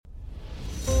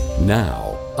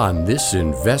Now, on this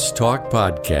Invest Talk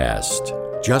podcast,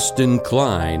 Justin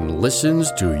Klein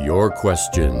listens to your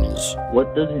questions.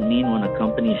 What does it mean when a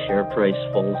company's share price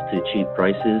falls to cheap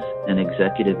prices and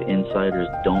executive insiders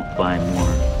don't buy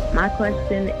more? My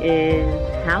question is,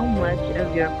 how much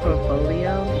of your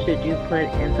portfolio should you put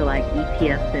into like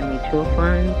ETFs and mutual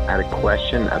funds? I had a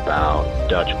question about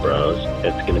Dutch Bros.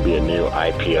 It's going to be a new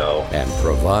IPO. And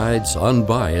provides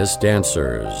unbiased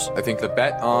answers. I think the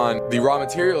bet on the raw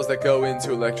materials that go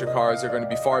into electric cars are going to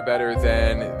be far better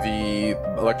than the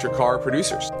electric car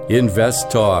producers.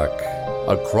 Invest Talk.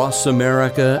 Across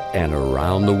America and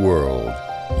around the world.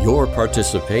 Your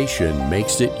participation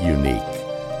makes it unique.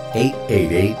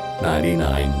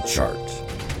 888-99-CHART.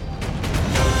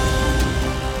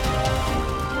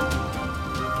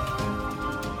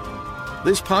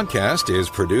 This podcast is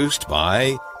produced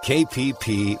by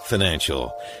KPP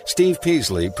Financial. Steve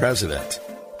Peasley, President.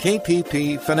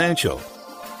 KPP Financial.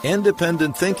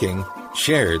 Independent thinking,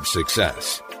 shared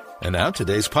success. And now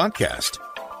today's podcast.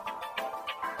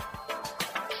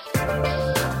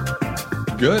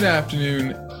 Good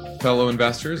afternoon, fellow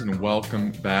investors, and welcome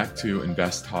back to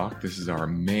Invest Talk. This is our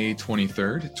May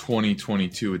 23rd,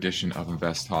 2022 edition of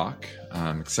Invest Talk.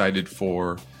 I'm excited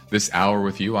for this hour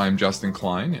with you. I'm Justin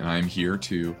Klein, and I'm here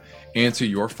to answer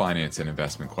your finance and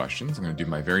investment questions. I'm going to do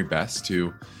my very best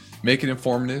to make it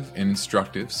informative and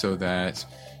instructive so that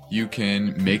you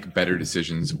can make better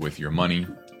decisions with your money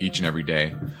each and every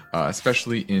day,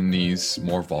 especially in these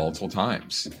more volatile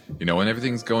times. You know, when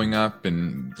everything's going up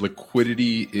and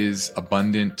liquidity is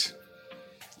abundant,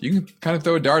 you can kind of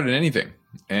throw a dart at anything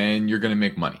and you're going to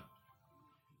make money.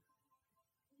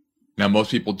 Now,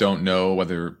 most people don't know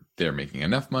whether they're making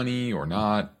enough money or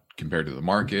not compared to the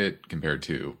market, compared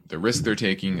to the risk they're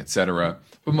taking, etc.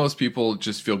 But most people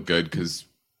just feel good because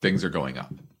things are going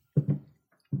up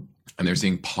and they're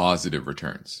seeing positive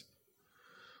returns.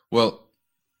 Well,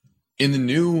 in the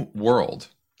new world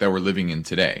that we're living in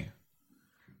today,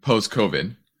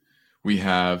 post-COVID, we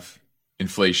have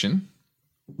inflation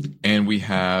and we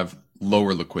have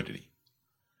lower liquidity,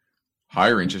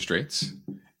 higher interest rates,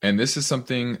 and this is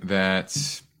something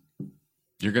that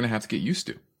you're going to have to get used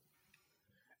to.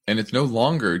 And it's no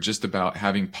longer just about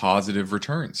having positive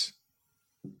returns.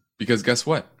 Because guess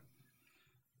what?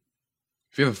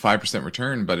 If you have a 5%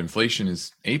 return, but inflation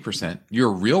is 8%,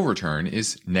 your real return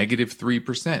is negative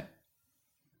 3%.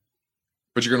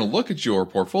 But you're going to look at your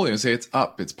portfolio and say it's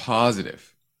up, it's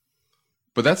positive.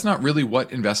 But that's not really what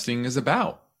investing is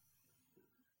about.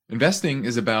 Investing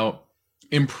is about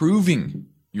improving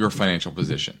your financial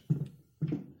position.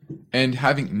 And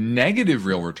having negative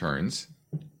real returns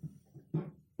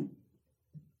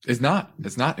is not.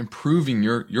 It's not improving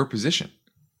your position.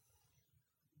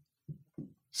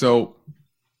 So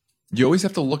you always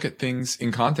have to look at things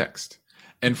in context.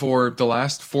 And for the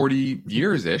last 40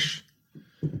 years-ish,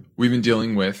 we've been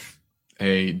dealing with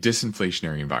a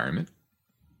disinflationary environment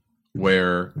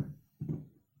where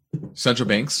central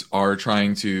banks are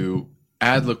trying to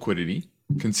add liquidity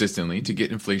consistently to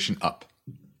get inflation up.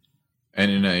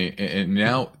 And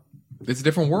now it's a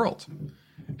different world.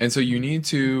 And so you need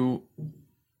to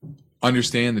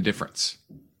understand the difference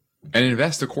and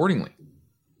invest accordingly.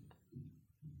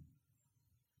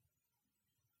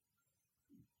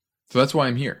 So that's why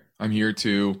I'm here. I'm here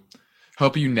to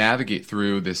help you navigate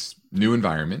through this new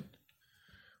environment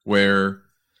where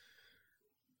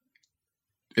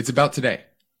it's about today.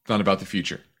 It's not about the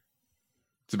future.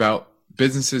 It's about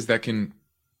businesses that can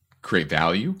create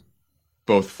value,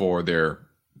 both for their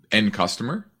end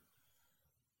customer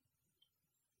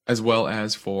as well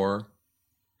as for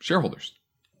shareholders.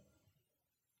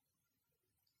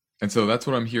 And so that's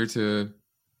what I'm here to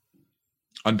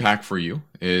unpack for you,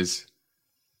 is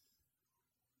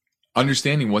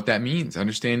understanding what that means,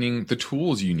 understanding the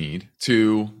tools you need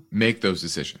to make those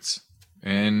decisions.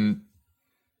 And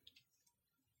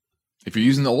if you're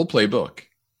using the old playbook,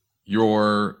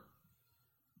 you're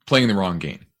playing the wrong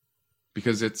game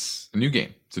because it's a new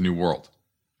game. It's a new world.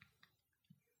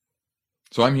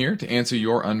 So I'm here to answer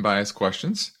your unbiased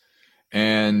questions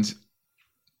and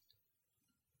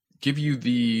give you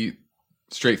the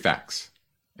straight facts.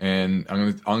 And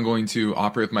I'm going to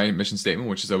operate with my mission statement,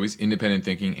 which is always independent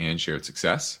thinking and shared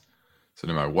success. So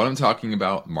no matter what I'm talking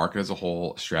about, market as a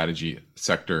whole, strategy,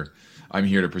 sector, I'm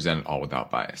here to present it all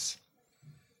without bias.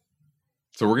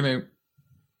 So we're going to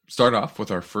start off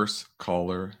with our first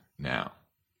caller now.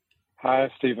 Hi,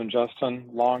 Stephen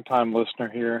Justin, longtime listener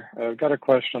here. I've got a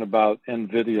question about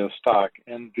NVIDIA stock,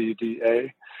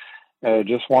 NVDA.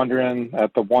 Just wondering,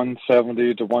 at the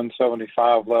 170 to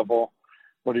 175 level,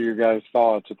 What are your guys'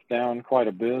 thoughts? It's down quite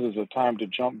a bit. Is it time to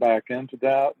jump back into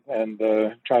that and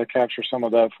try to capture some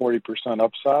of that 40%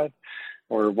 upside,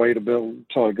 or wait a bit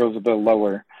until it goes a bit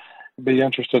lower? Be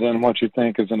interested in what you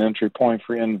think is an entry point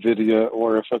for NVIDIA,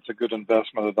 or if it's a good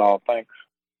investment at all. Thanks.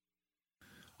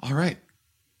 All right.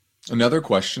 Another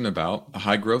question about a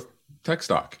high growth tech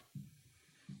stock.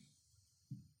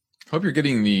 Hope you're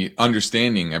getting the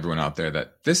understanding, everyone out there,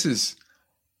 that this is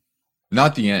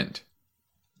not the end.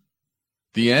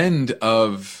 The end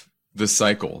of the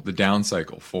cycle, the down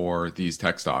cycle for these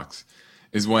tech stocks,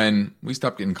 is when we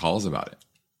stop getting calls about it.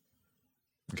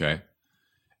 Okay?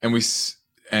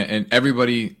 And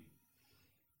everybody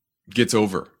gets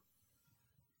over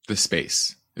the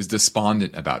space, is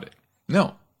despondent about it.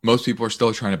 No, most people are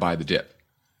still trying to buy the dip.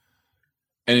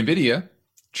 And NVIDIA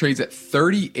trades at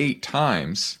 38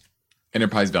 times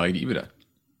enterprise value to EBITDA.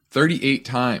 38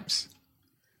 times.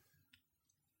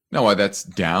 Now, while that's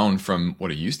down from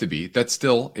what it used to be, that's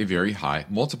still a very high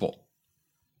multiple.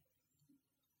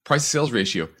 Price to sales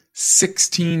ratio,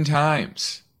 16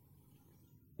 times.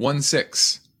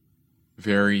 1.6.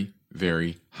 Very,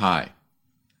 very high.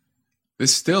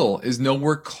 This still is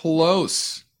nowhere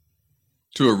close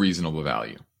to a reasonable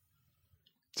value.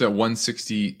 It's at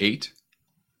 168,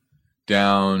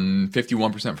 down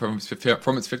 51% from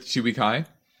its 52-week high.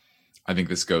 I think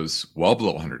this goes well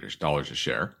below $100 a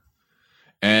share.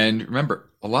 And remember,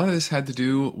 a lot of this had to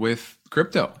do with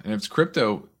crypto. And if it's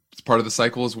crypto, it's part of the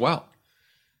cycle as well.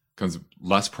 It becomes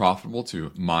less profitable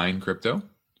to mine crypto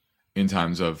in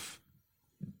times of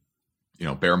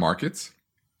bear markets.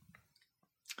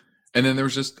 And then there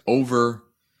was just over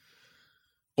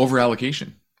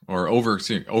allocation or over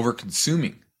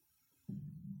consuming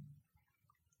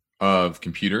of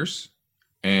computers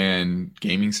and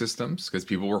gaming systems because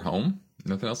people were home,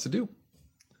 nothing else to do.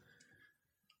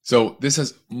 So this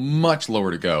has much lower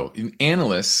to go. And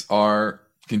analysts are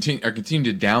continuing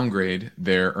to downgrade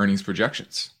their earnings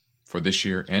projections for this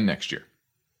year and next year.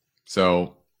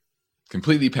 So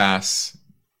completely pass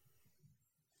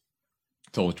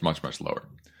till it's much, much lower.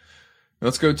 Now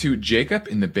let's go to Jacob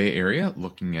in the Bay Area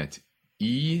looking at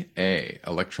EA,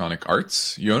 Electronic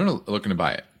Arts. You own it or looking to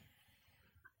buy it?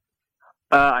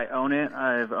 I own it.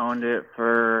 I've owned it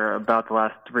for about the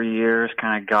last 3 years.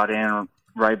 Kind of got in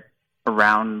right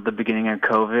around the beginning of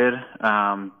COVID,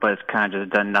 but it's kind of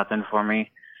just done nothing for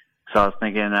me. So I was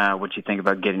thinking, what you think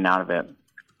about getting out of it?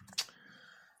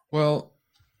 Well,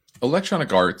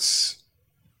 Electronic Arts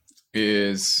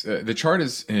is the chart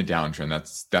is in a downtrend.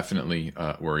 That's definitely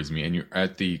worries me. And you're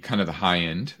at the kind of the high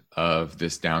end of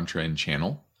this downtrend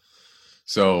channel.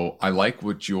 So I like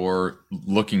what you're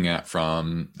looking at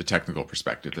from the technical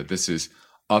perspective, that this is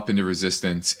up into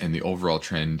resistance and the overall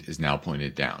trend is now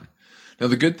pointed down. Now,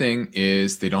 the good thing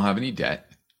is they don't have any debt,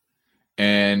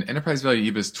 and enterprise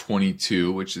value EBITDA is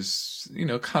 22, which is,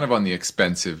 kind of on the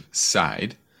expensive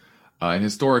side. And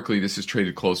historically, this is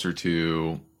traded closer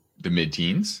to the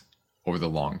mid-teens over the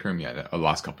long term. Yeah, the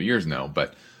last couple of years, no,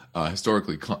 but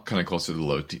historically kind of closer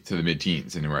to the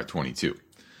mid-teens, and we're at 22.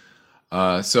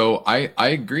 So I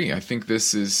agree. I think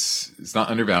it's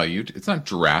not undervalued. It's not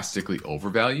drastically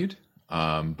overvalued,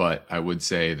 but I would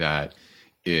say that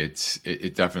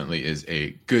it definitely is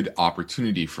a good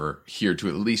opportunity for here to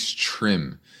at least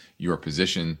trim your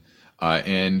position.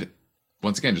 And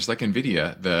once again, just like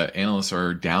NVIDIA, the analysts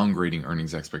are downgrading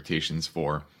earnings expectations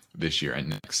for this year and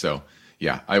next. So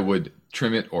yeah, I would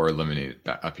trim it or eliminate it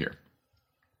up here.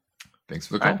 Thanks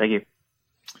for the call. All right, thank you.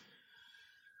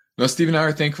 Now, Steve and I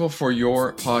are thankful for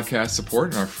your podcast support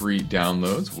and our free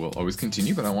downloads. We'll always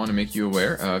continue, but I want to make you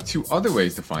aware of 2 other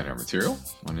ways to find our material.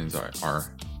 One is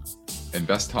our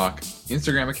Invest Talk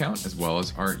Instagram account, as well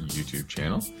as our YouTube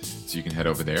channel. So you can head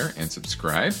over there and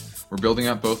subscribe. We're building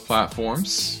out both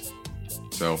platforms,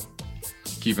 so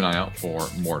keep an eye out for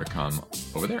more to come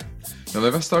over there. Now, the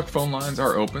Invest Talk phone lines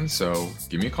are open, so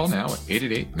give me a call now at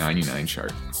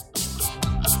 888-99-CHART.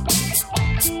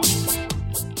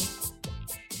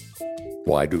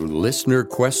 Why do listener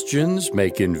questions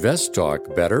make Invest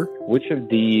Talk better? Which of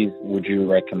these would you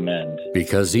recommend?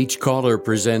 Because each caller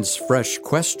presents fresh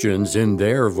questions in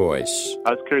their voice. I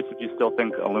was curious if you still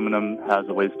think aluminum has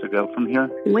a ways to go from here.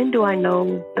 When do I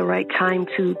know the right time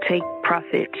to take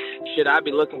profits? Should I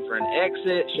be looking for an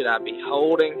exit? Should I be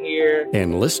holding here?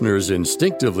 And listeners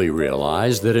instinctively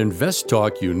realize that Invest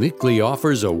Talk uniquely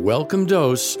offers a welcome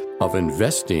dose of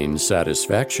investing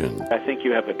satisfaction. I think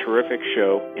you have a terrific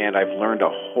show, and I've learned a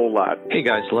whole lot. Hey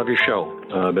guys, love your show.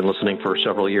 I've been listening for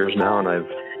several years now, and I've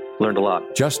Learned a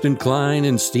lot. Justin Klein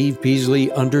and Steve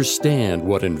Peasley understand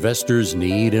what investors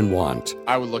need and want.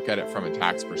 I would look at it from a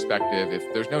tax perspective.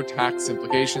 If there's no tax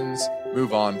implications,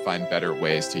 move on, find better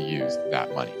ways to use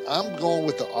that money. I'm going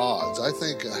with the odds. I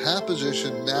think a half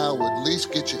position now would at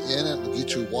least get you in it and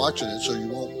get you watching it so you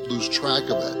won't lose track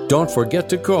of it. Don't forget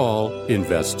to call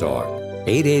Invest Talk,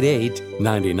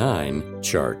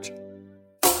 888-99-CHART.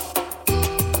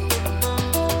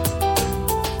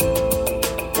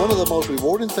 One of the most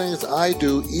rewarding things I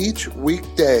do each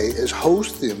weekday is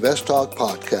host the Invest Talk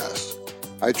podcast.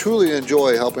 I truly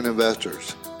enjoy helping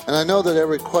investors, and I know that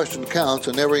every question counts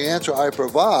and every answer I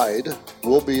provide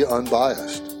will be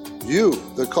unbiased. You,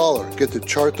 the caller, get to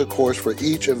chart the course for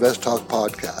each Invest Talk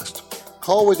podcast.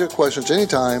 Call with your questions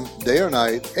anytime, day or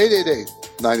night,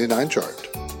 888-99-CHART.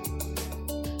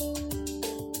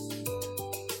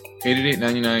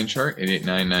 888-99-CHART,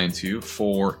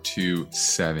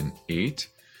 888-992-4278.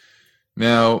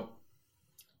 Now,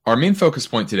 our main focus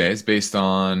point today is based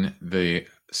on the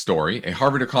story. A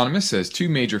Harvard economist says two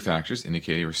major factors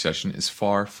indicate a recession is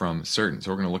far from certain.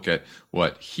 So we're going to look at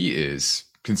what he is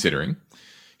considering.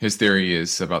 His theory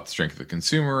is about the strength of the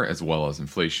consumer as well as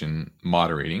inflation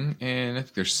moderating. And I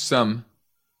think there's some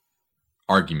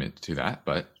argument to that,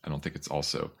 but I don't think it's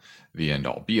also the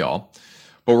end-all be-all.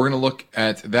 But we're going to look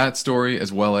at that story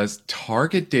as well as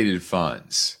target-dated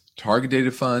funds.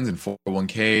 Target-dated funds and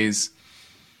 401ks.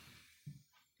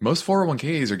 Most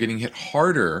 401ks are getting hit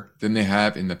harder than they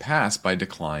have in the past by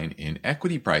decline in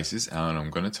equity prices, and I'm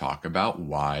going to talk about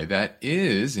why that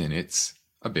is, and it's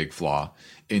a big flaw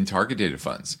in target-dated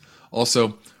funds.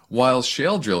 Also, while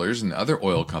shale drillers and other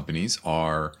oil companies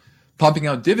are pumping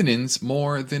out dividends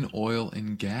more than oil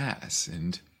and gas,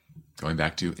 and going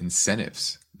back to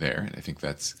incentives there, and I think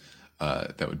that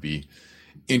would be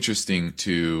interesting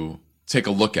to take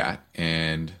a look at,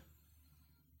 and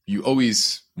you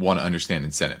always want to understand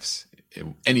incentives,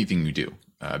 anything you do,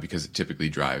 because it typically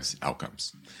drives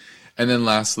outcomes. And then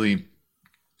lastly,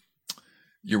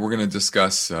 we're going to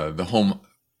discuss the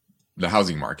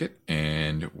housing market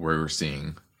and where we're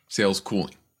seeing sales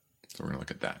cooling. So we're going to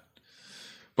look at that.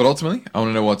 But ultimately, I want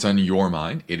to know what's on your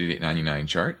mind.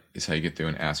 888-99-CHART is how you get through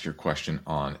and ask your question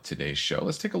on today's show.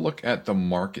 Let's take a look at the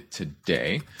market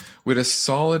today. We had a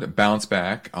solid bounce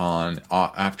back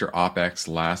after OPEX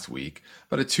last week,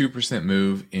 about a 2%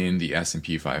 move in the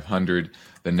S&P 500.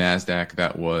 The NASDAQ,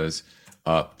 that was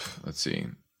up, about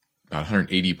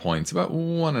 180 points, about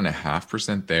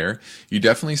 1.5% there. You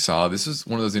definitely saw, this is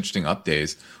one of those interesting up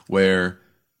days where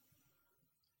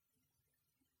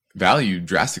value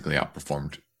drastically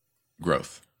outperformed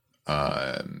growth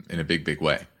in a big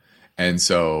way. And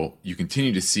so you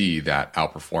continue to see that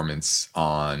outperformance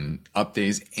on up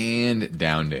days and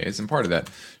down days. And part of that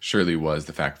surely was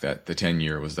the fact that the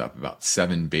 10-year was up about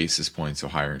 7 basis points, so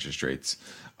higher interest rates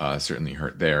certainly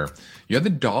hurt there. You had the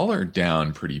dollar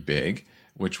down pretty big,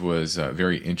 which was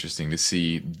very interesting to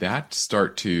see that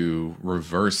start to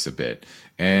reverse a bit.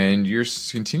 And you're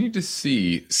continuing to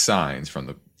see signs from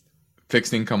the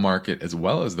fixed income market as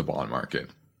well as the bond market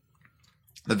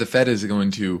that the Fed is going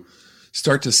to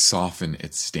start to soften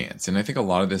its stance. And I think a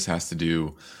lot of this has to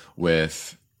do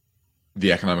with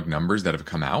the economic numbers that have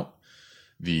come out,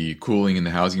 the cooling in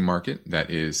the housing market that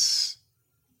is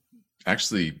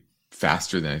actually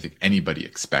faster than I think anybody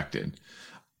expected.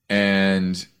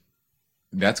 And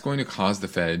that's going to cause the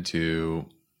Fed to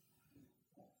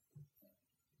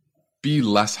be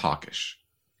less hawkish.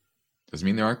 Doesn't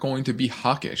mean they aren't going to be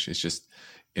hawkish. It's just,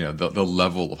 the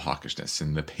level of hawkishness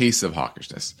and the pace of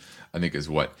hawkishness, I think, is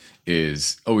what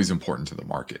is always important to the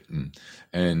market.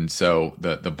 And so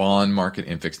the bond market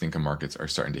and fixed income markets are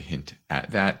starting to hint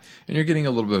at that. And you're getting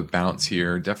a little bit of bounce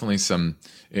here. Definitely some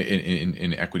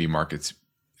in equity markets.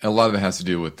 A lot of it has to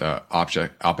do with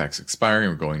OPEX expiring.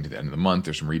 We're going to the end of the month.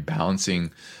 There's some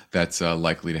rebalancing that's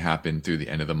likely to happen through the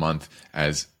end of the month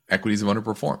as equities have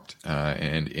underperformed.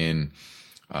 And in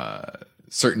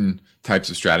certain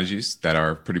types of strategies that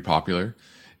are pretty popular,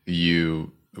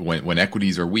 when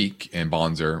equities are weak and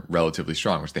bonds are relatively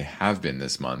strong, which they have been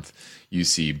this month, you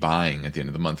see buying at the end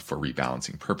of the month for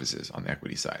rebalancing purposes on the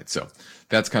equity side. So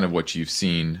that's kind of what you've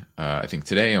seen, I think,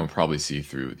 today, and we'll probably see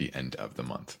through the end of the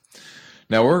month.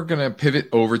 Now we're going to pivot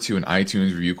over to an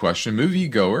iTunes review question.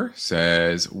 Moviegoer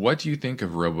says, what do you think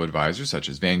of robo-advisors such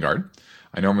as Vanguard?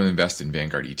 I normally invest in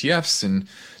Vanguard ETFs and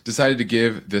decided to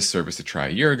give this service a try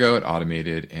a year ago. It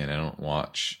automated and I don't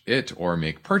watch it or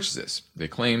make purchases. They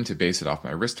claim to base it off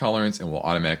my risk tolerance and will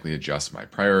automatically adjust my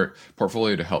prior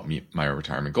portfolio to help meet my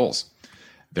retirement goals.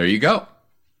 There you go.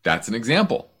 That's an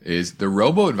example. is the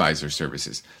robo-advisor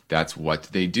services. That's what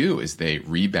they do, is they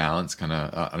rebalance kind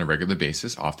of on a regular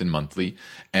basis, often monthly,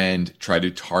 and try to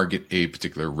target a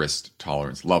particular risk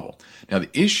tolerance level. Now, the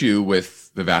issue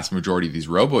with the vast majority of these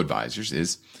robo-advisors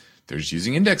is they're just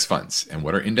using index funds. And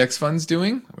what are index funds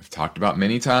doing? We've talked about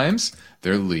many times.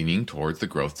 They're leaning towards the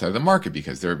growth side of the market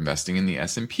because they're investing in the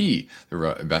S&P.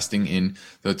 They're investing in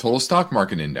the total stock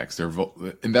market index. They're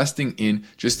investing in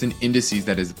just in indices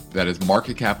that is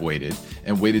market cap weighted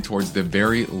and weighted towards the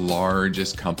very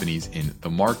largest companies in the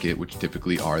market, which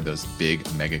typically are those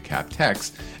big mega cap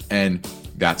techs. And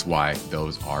that's why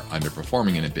those are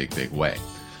underperforming in a big, big way.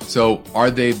 So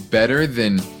are they better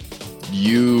than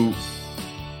you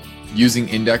using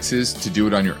indexes to do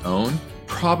it on your own?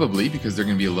 Probably, because they're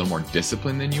going to be a little more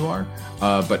disciplined than you are,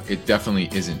 but it definitely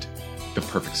isn't the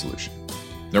perfect solution.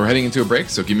 Now we're heading into a break,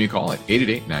 so give me a call at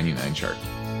 888-99-CHART.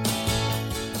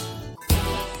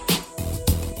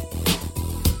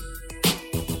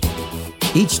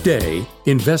 Each day,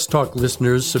 Invest Talk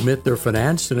listeners submit their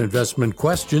finance and investment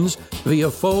questions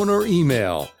via phone or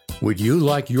email. Would you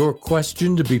like your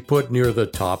question to be put near the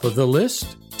top of the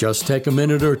list? Just take a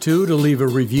minute or two to leave a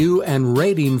review and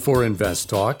rating for Invest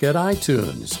Talk at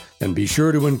iTunes. And be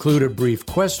sure to include a brief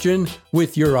question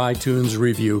with your iTunes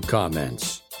review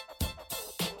comments.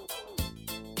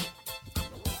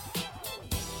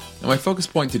 Now, my focus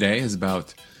point today is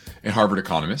about a Harvard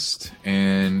economist.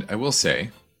 And I will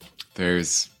say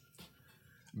there's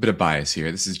a bit of bias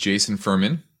here. This is Jason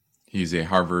Furman. He's a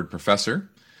Harvard professor,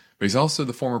 but he's also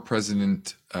the former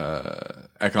president,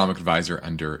 economic advisor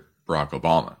under Barack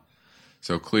Obama.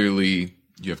 So clearly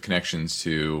you have connections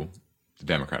to the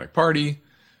Democratic Party,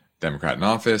 Democrat in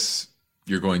office.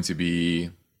 You're going to be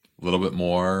a little bit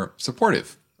more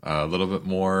supportive, a little bit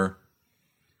more,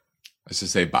 let's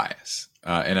just say, bias.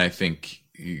 And I think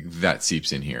that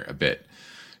seeps in here a bit.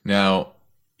 Now,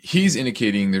 he's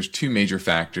indicating there's two major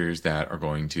factors that are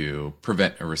going to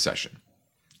prevent a recession,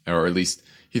 or at least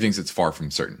he thinks it's far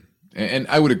from certain. And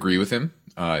I would agree with him.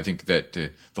 I think that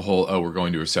the whole, we're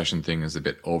going to a recession thing is a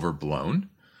bit overblown.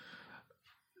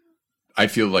 I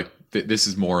feel like this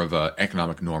is more of an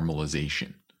economic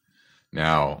normalization.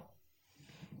 Now,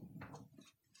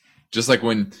 just like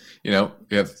when,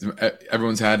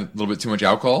 everyone's had a little bit too much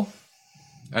alcohol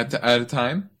at a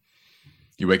time,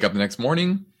 you wake up the next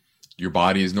morning, your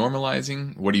body is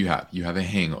normalizing. What do you have? You have a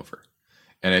hangover.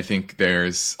 And I think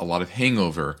there's a lot of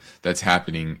hangover that's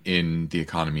happening in the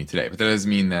economy today. But that doesn't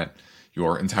mean that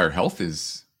your entire health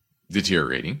is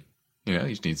deteriorating. You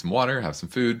just need some water, have some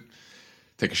food,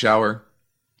 take a shower,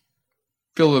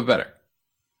 feel a little bit better.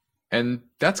 And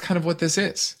that's kind of what this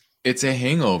is. It's a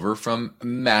hangover from a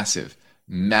massive,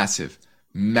 massive,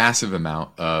 massive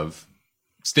amount of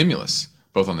stimulus,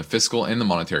 both on the fiscal and the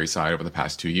monetary side over the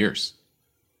past 2 years.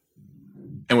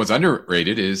 And what's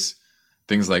underrated is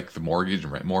things like the mortgage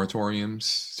and rent moratoriums,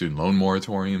 student loan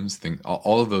moratoriums,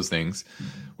 all of those things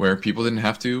where people didn't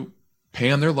have to pay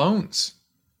on their loans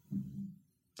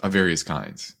of various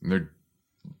kinds. And they're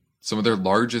some of their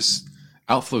largest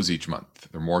outflows each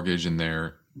month, their mortgage and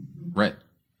their rent.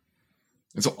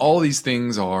 And so all these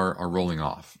things are rolling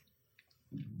off.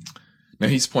 Now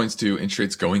he points to interest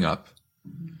rates going up,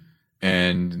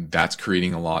 and that's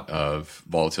creating a lot of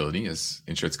volatility as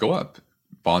interest rates go up.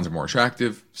 Bonds are more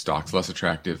attractive, stocks less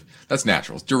attractive. That's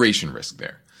natural. It's duration risk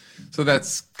there. So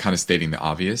that's kind of stating the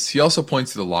obvious. He also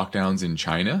points to the lockdowns in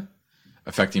China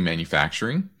affecting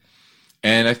manufacturing.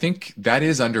 And I think that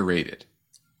is underrated.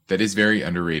 That is very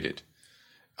underrated.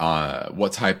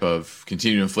 What type of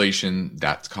continued inflation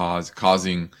that's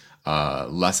causing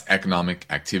less economic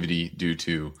activity due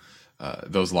to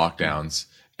those lockdowns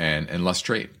and less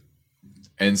trade.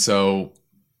 And so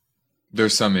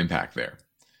there's some impact there.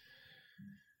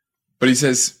 But he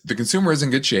says the consumer is in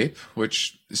good shape,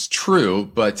 which is true.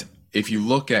 But if you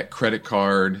look at credit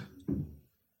card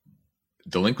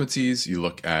delinquencies, you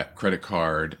look at credit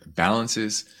card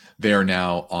balances, they are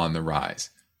now on the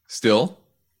rise. Still,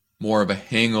 more of a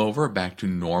hangover back to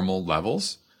normal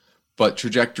levels, but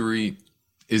trajectory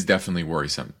is definitely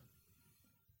worrisome.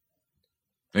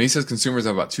 Now he says consumers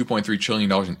have about $2.3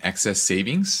 trillion in excess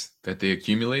savings that they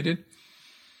accumulated.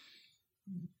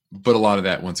 But a lot of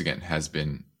that, once again, has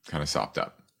been kind of sopped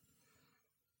up.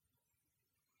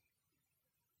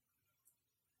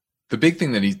 The big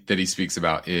thing that he speaks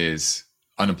about is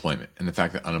unemployment and the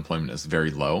fact that unemployment is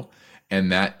very low.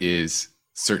 And that is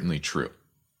certainly true.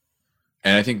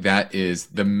 And I think that is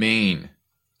the main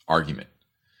argument,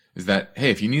 is that, hey,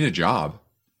 if you need a job,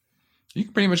 you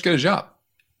can pretty much get a job.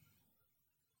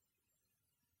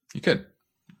 You could.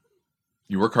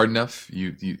 you work hard enough,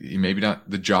 you maybe not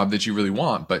the job that you really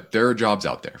want, but there are jobs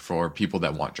out there for people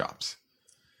that want jobs.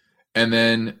 And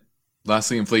then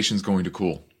lastly, inflation is going to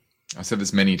cool. I've said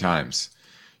this many times.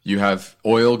 You have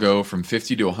oil go from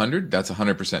 50 to 100. That's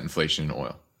 100% inflation in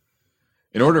oil.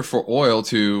 In order for oil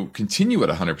to continue at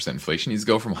 100% inflation, it needs to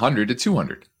go from 100 to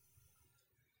 200.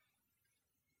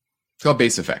 It's called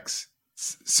base effects.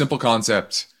 It's a simple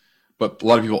concept, but a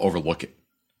lot of people overlook it.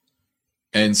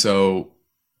 And so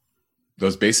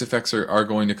those base effects are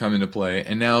going to come into play.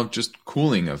 And now just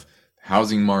cooling of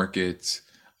housing markets,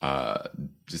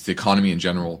 just the economy in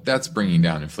general, that's bringing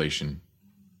down inflation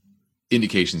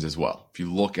indications as well. If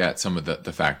you look at some of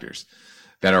the factors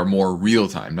that are more real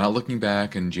time, not looking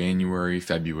back in January,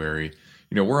 February,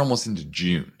 we're almost into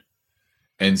June.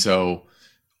 And so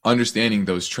understanding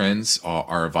those trends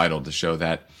are vital to show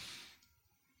that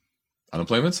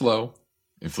unemployment's low,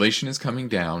 inflation is coming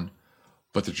down,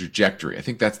 but the trajectory, I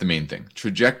think that's the main thing.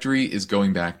 Trajectory is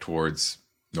going back towards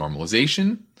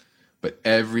normalization, but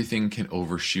everything can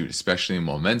overshoot, especially when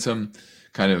momentum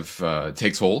kind of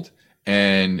takes hold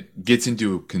and gets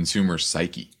into a consumer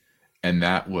psyche. And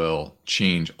that will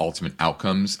change ultimate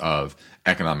outcomes of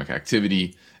economic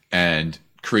activity and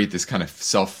create this kind of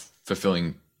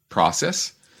self-fulfilling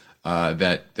process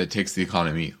that takes the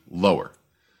economy lower.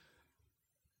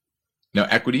 Now,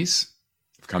 equities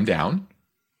have come down.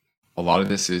 A lot of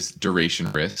this is duration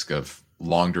risk of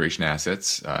long duration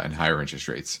assets and higher interest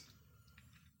rates.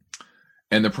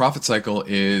 And the profit cycle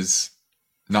is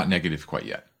not negative quite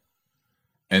yet.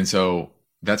 And so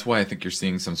that's why I think you're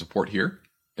seeing some support here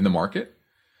in the market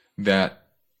that,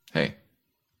 hey,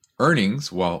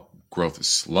 earnings, while growth is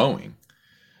slowing,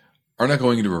 are not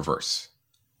going into reverse.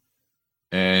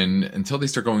 And until they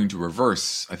start going to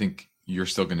reverse, I think you're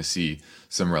still going to see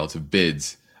some relative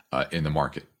bids in the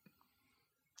market.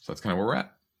 So that's kind of where we're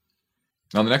at.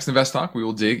 Now, in the next Invest Talk, we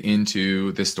will dig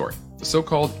into this story, the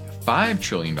so-called $5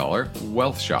 trillion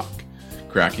wealth shock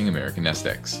cracking American nest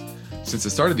eggs. Since the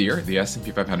start of the year, the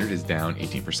S&P 500 is down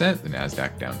 18%, the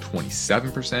NASDAQ down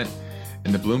 27%,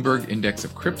 and the Bloomberg Index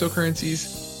of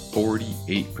Cryptocurrencies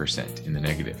 48% in the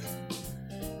negative.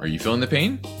 Are you feeling the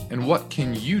pain? And what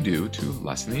can you do to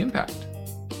lessen the impact?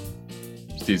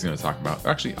 Steve's going to talk about,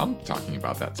 actually, I'm talking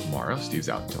about that tomorrow. Steve's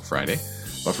out until Friday.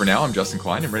 But for now, I'm Justin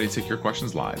Klein. I'm ready to take your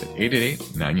questions live at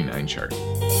 888-99-CHART.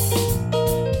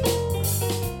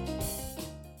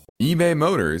 eBay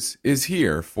Motors is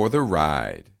here for the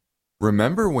ride.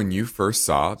 Remember when you first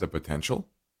saw the potential?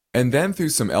 And then through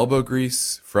some elbow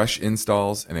grease, fresh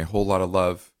installs, and a whole lot of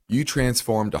love, you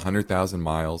transformed 100,000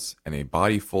 miles and a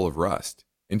body full of rust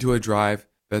into a drive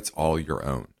that's all your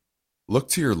own. Look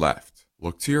to your left.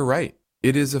 Look to your right.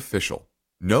 It is official.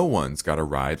 No one's got a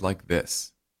ride like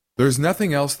this. There's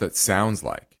nothing else that sounds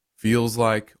like, feels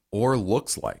like, or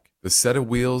looks like the set of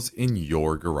wheels in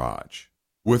your garage.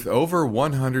 With over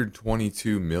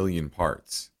 122 million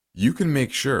parts, you can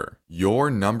make sure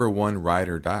your number one ride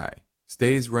or die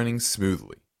stays running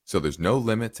smoothly, so there's no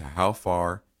limit to how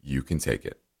far you can take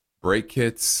it. Brake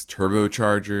kits,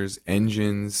 turbochargers,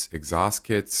 engines, exhaust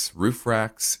kits, roof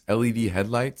racks, LED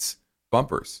headlights,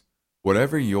 bumpers,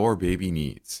 whatever your baby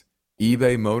needs,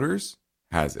 eBay Motors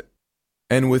has it.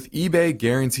 And with eBay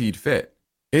Guaranteed Fit,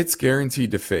 it's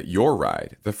guaranteed to fit your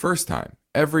ride the first time,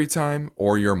 every time,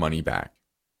 or your money back.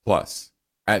 Plus,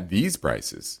 at these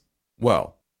prices,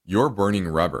 well, you're burning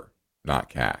rubber, not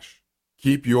cash.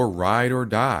 Keep your ride or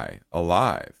die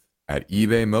alive at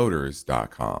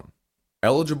ebaymotors.com.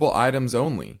 Eligible items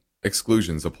only.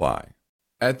 Exclusions apply.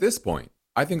 At this point,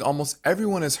 I think almost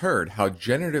everyone has heard how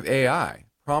generative AI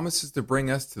promises to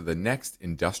bring us to the next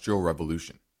industrial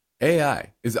revolution.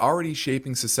 AI is already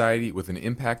shaping society with an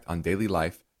impact on daily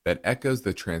life that echoes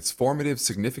the transformative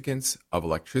significance of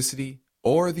electricity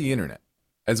or the internet.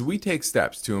 As we take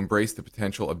steps to embrace the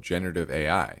potential of generative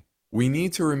AI, we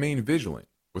need to remain vigilant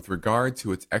with regard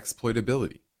to its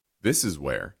exploitability. This is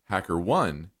where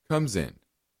HackerOne comes in.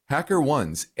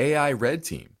 HackerOne's AI Red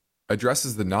Team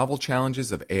addresses the novel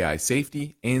challenges of AI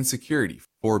safety and security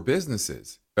for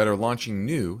businesses that are launching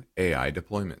new AI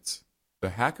deployments. The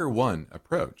HackerOne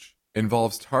approach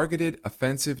involves targeted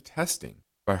offensive testing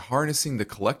by harnessing the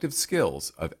collective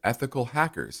skills of ethical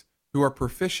hackers who are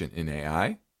proficient in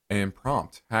AI and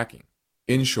prompt hacking.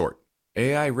 In short,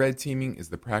 AI red teaming is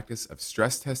the practice of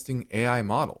stress testing AI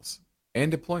models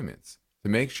and deployments to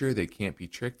make sure they can't be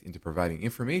tricked into providing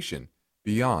information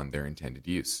beyond their intended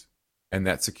use, and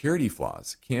that security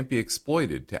flaws can't be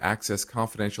exploited to access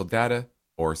confidential data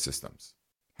or systems.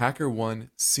 HackerOne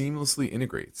seamlessly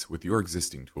integrates with your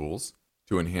existing tools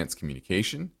to enhance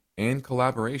communication and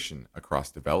collaboration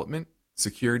across development,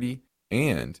 security,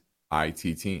 and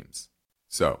IT teams.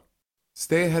 So,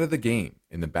 stay ahead of the game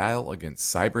in the battle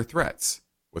against cyber threats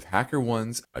with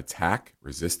HackerOne's attack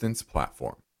resistance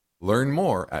platform. Learn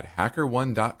more at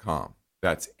hackerone.com.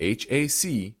 That's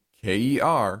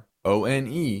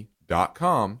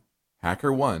HACKERONE.com,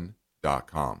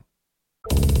 hackerone.com.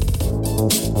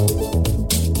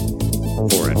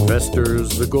 For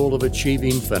investors, the goal of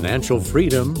achieving financial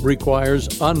freedom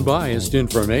requires unbiased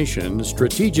information,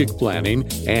 strategic planning,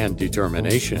 and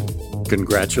determination.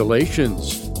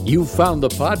 Congratulations! You found the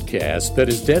podcast that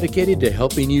is dedicated to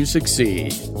helping you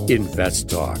succeed. Invest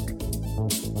Talk.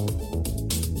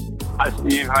 Hi,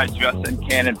 Steve. Hi, Justin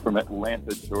Cannon from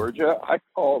Atlanta, Georgia. I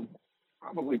called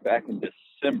probably back in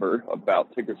December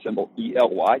about ticker symbol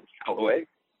ELY, Callaway,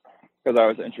 because I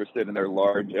was interested in their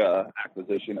large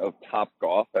acquisition of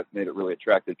Topgolf. That made it really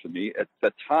attractive to me. At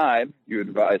the time, you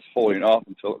advised holding off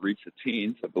until it reached the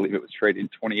teens. I believe it was trading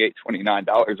 $28,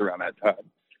 $29 around that time.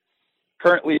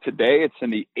 Currently, today, it's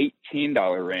in the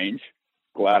 $18 range.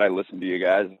 Glad I listened to you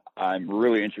guys. I'm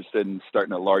really interested in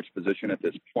starting a large position at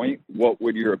this point. What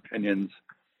would your opinions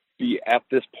be at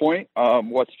this point?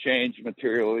 What's changed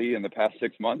materially in the past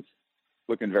 6 months?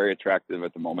 Looking very attractive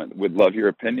at the moment. Would love your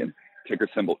opinion. Ticker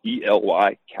symbol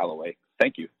ELY, Callaway.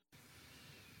 Thank you.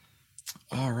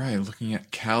 All right, looking at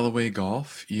Callaway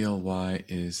Golf, ELY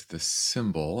is the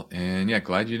symbol. And yeah,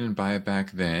 glad you didn't buy it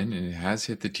back then. And it has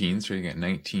hit the teens, trading at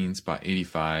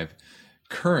 19.85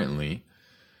 currently.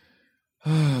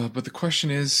 But the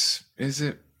question is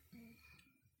it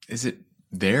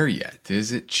there yet?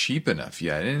 Is it cheap enough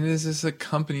yet? And is this a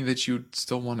company that you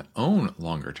still want to own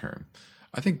longer term?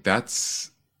 I think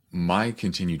that's my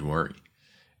continued worry,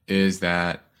 is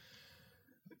that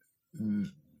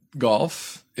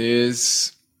golf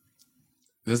does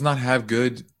not have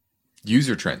good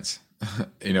user trends.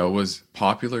 It was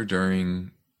popular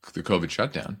during the COVID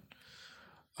shutdown,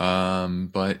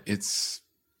 but it's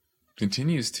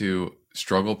continues to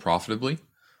struggle profitably.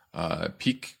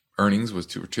 Peak earnings was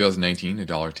 2019,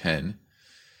 $1.10.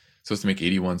 Supposed to make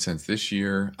 81 cents this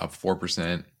year, up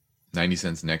 4%, 90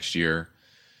 cents next year.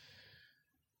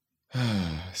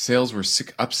 Sales were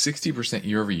up 60%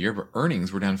 year over year, but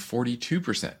earnings were down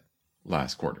 42%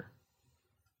 last quarter.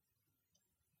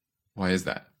 Why is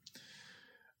that?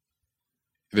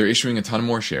 They're issuing a ton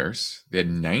more shares. They had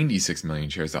 96 million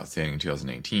shares outstanding in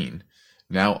 2019.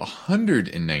 Now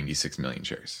 196 million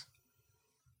shares.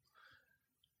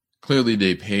 Clearly,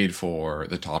 they paid for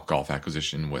the Topgolf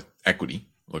acquisition with equity,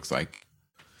 looks like.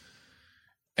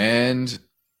 And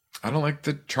I don't like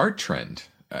the chart trend.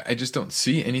 I just don't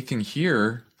see anything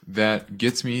here that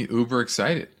gets me uber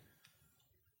excited.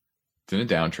 It's in a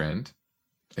downtrend.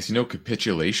 I see no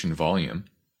capitulation volume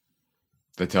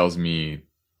that tells me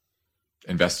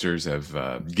investors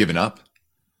have given up.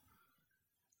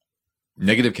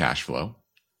 Negative cash flow.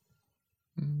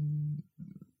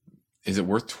 Is it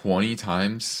worth 20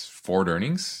 times forward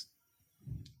earnings?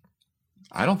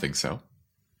 I don't think so.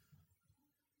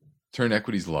 Turn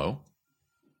equity's low.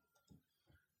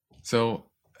 So,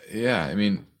 yeah, I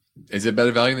mean, is it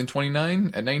better value than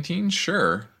 29 at 19?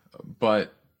 Sure.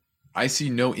 But I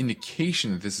see no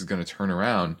indication that this is going to turn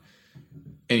around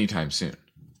anytime soon.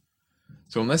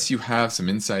 So unless you have some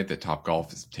insight that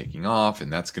Topgolf is taking off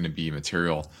and that's going to be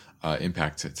material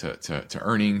impact to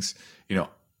earnings,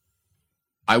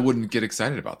 I wouldn't get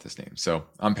excited about this name. So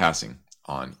I'm passing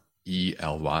on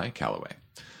ELY, Callaway.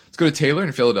 Let's go to Taylor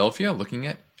in Philadelphia, looking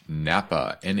at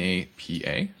Napa,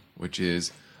 N-A-P-A, which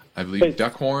is, I believe,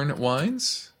 Duckhorn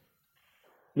Wines.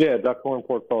 Yeah, Duckhorn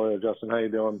portfolio, Justin. How you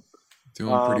doing?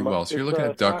 Doing pretty well. So you're looking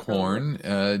at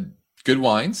Duckhorn. Good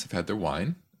wines. I've had their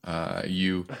wine.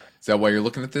 Is that why you're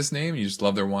looking at this name? You just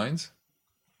love their wines?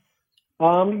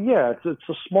 Yeah, it's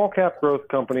a small cap growth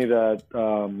company that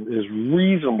is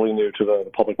reasonably new to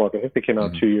the public market. I think they came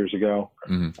out 2 years ago.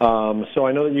 Mm-hmm. So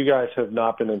I know that you guys have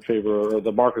not been in favor, or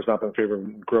the market's not been in favor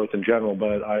of growth in general,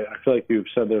 but I feel like you've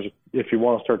said if you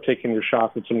want to start taking your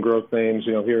shots at some growth names,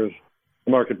 here's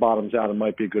the market bottoms out, it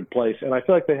might be a good place. And I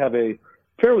feel like they have a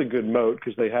fairly good moat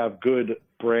because they have good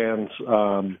brands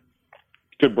that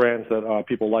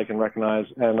people like and recognize,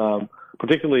 and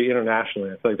particularly internationally.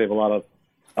 I feel like they have a lot of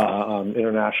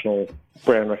international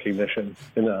brand recognition.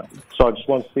 So I just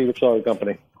want to see the sell the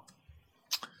company.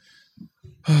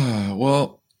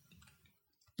 Well,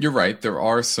 you're right. There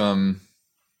are some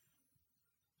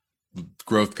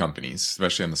growth companies,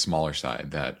 especially on the smaller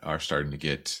side, that are starting to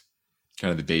get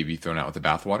kind of the baby thrown out with the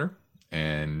bathwater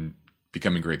and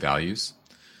becoming great values.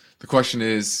 The question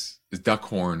is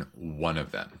Duckhorn one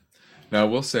of them? Now, I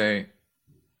will say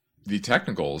the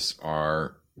technicals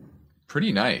are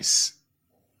pretty nice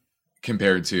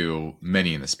compared to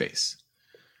many in the space.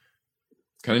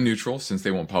 kind of neutral since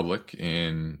they went public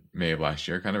in May of last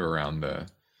year, kind of around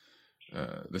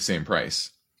the same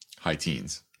price, high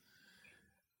teens.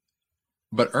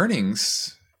 But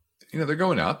earnings, they're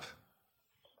going up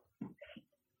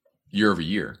year over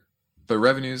year. But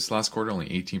revenues last quarter only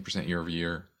 18% year over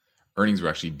year. Earnings were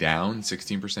actually down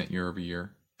 16% year over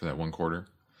year for that one quarter.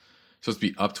 So it's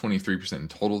be up 23% in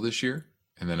total this year,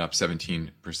 and then up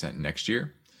 17% next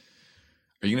year.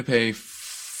 Are you going to pay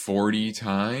 40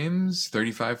 times,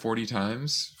 35, 40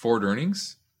 times forward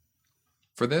earnings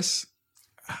for this?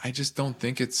 I just don't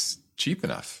think it's cheap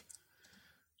enough.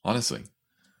 Honestly,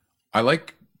 I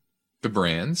like the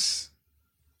brands,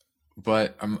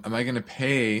 but am I going to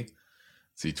pay,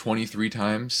 23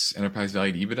 times enterprise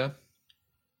value to EBITDA?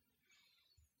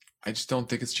 I just don't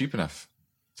think it's cheap enough,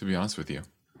 to be honest with you.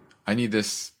 I need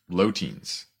this low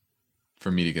teens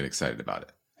for me to get excited about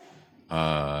it.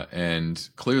 And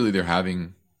clearly they're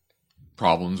having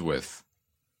problems with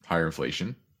higher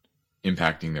inflation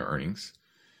impacting their earnings.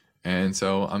 And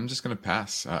so I'm just going to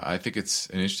pass. I think it's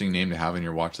an interesting name to have on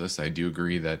your watch list. I do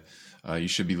agree that you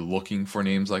should be looking for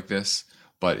names like this,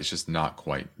 but it's just not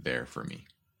quite there for me.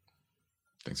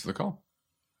 Thanks for the call.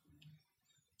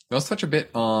 Now let's touch a bit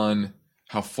on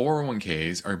how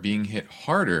 401ks are being hit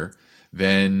harder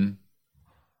than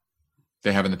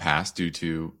they have in the past due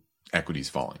to equities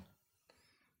falling.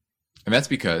 And that's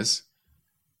because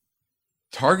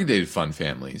target-dated fund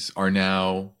families are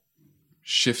now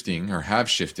shifting, or have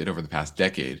shifted over the past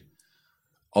decade,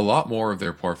 a lot more of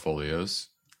their portfolios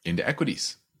into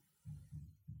equities.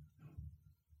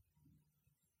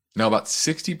 Now, about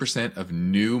 60% of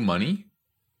new money,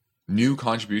 new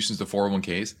contributions to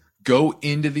 401ks, go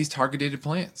into these target-dated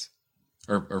plans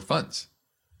or funds.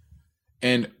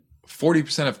 And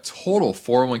 40% of total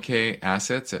 401k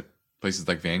assets at places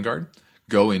like Vanguard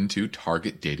go into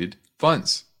target-dated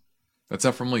funds. That's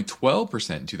up from only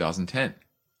 12% in 2010.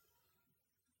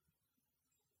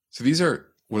 So these are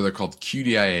what they're called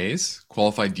QDIAs,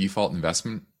 Qualified Default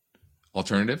Investment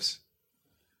Alternatives.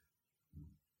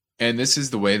 And this is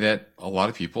the way that a lot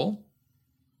of people,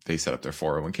 they set up their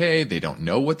 401k. They don't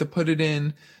know what to put it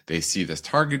in. They see this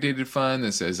target-dated fund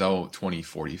that says,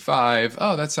 2045.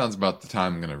 Oh, that sounds about the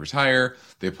time I'm going to retire.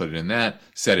 They put it in that,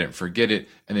 set it and forget it,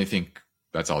 and they think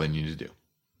that's all they need to do.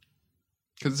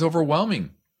 Because it's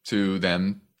overwhelming to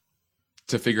them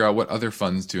to figure out what other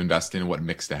funds to invest in and what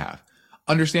mix to have.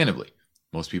 Understandably,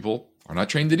 most people are not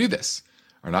trained to do this,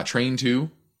 are not trained to,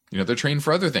 they're trained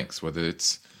for other things, whether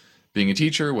it's being a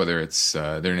teacher, whether it's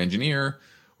they're an engineer,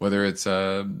 whether it's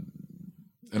an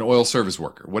oil service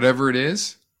worker, whatever it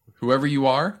is, whoever you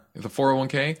are, with a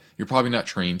 401k, you're probably not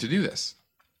trained to do this.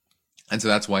 And so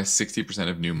that's why 60%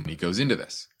 of new money goes into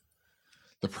this.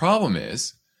 The problem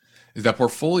is that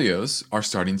portfolios are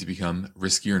starting to become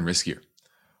riskier and riskier.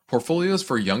 Portfolios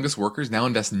for youngest workers now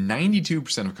invest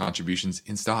 92% of contributions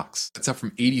in stocks. That's up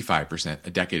from 85% a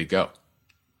decade ago.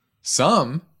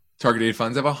 Some target-dated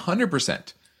funds have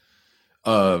 100%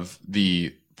 of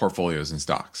the portfolios in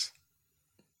stocks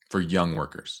for young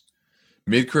workers.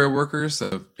 Mid-career workers,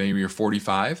 maybe you're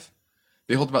 45,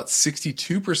 they hold about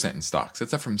 62% in stocks.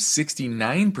 That's up from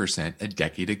 69% a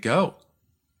decade ago.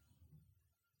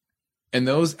 And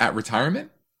those at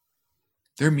retirement,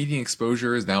 their median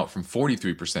exposure is now up from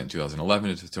 43% in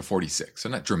 2011 to 46%. So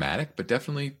not dramatic, but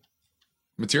definitely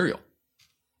material.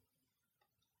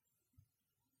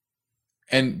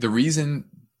 And the reason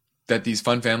that these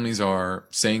fund families are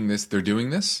saying this, they're doing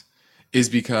this, is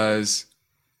because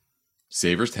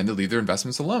savers tend to leave their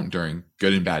investments alone during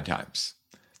good and bad times.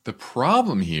 The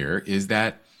problem here is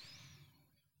that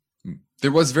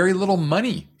there was very little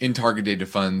money in target-dated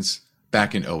funds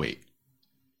back in 2008.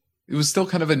 It was still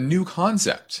kind of a new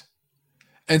concept.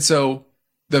 And so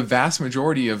the vast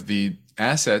majority of the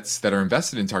assets that are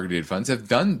invested in target-dated funds have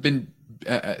done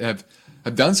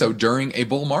so during a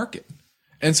bull market.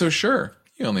 And so sure,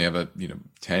 you only have a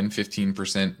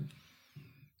 10-15%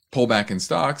 pullback in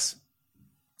stocks.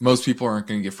 Most people aren't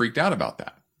going to get freaked out about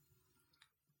that.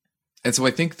 And so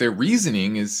I think their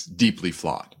reasoning is deeply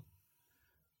flawed.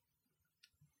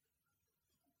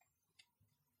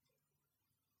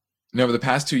 Now, over the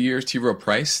past 2 years, T. Rowe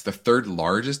Price, the third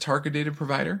largest target-dated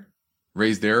provider,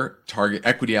 raised their target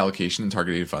equity allocation in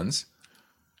target-dated funds.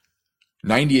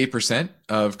 98%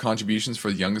 of contributions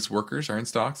for the youngest workers are in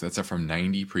stocks. That's up from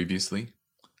 90 previously.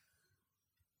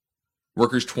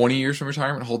 Workers 20 years from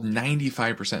retirement hold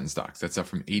 95% in stocks. That's up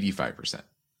from 85%.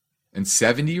 And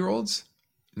 70-year-olds,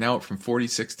 now up from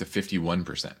 46 to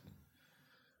 51%.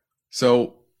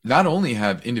 So not only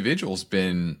have individuals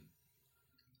been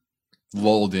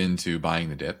lulled into buying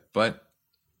the dip, but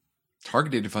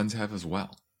target-dated funds have as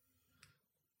well.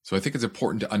 So I think it's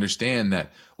important to understand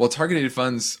that while target-dated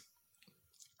funds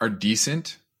are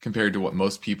decent compared to what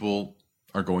most people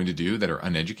are going to do that are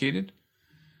uneducated,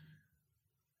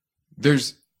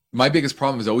 my biggest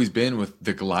problem has always been with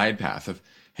the glide path of,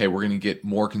 hey, we're going to get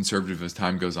more conservative as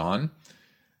time goes on.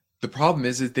 The problem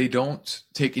is that they don't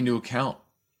take into account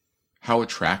how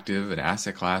attractive an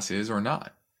asset class is or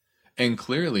not. And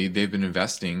clearly they've been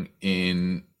investing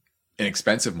in an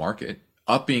expensive market,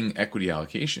 upping equity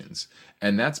allocations.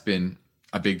 And that's been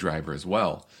a big driver as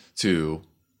well to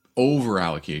over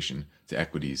allocation to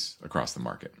equities across the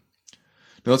market.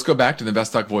 Now let's go back to the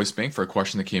InvestTalk Voice Bank for a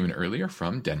question that came in earlier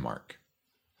from Denmark.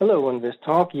 Hello,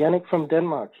 InvestTalk. Yannick from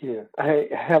Denmark here. I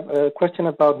have a question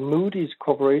about Moody's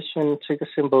Corporation, ticker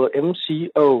symbol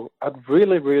MCO. I'd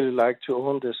really, really like to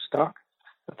own this stock.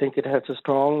 I think it has a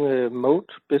strong moat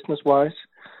business-wise.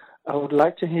 I would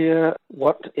like to hear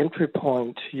what entry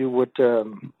point you would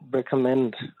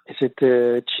recommend. Is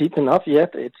it cheap enough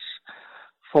yet? It's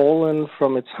fallen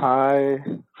from its high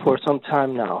for some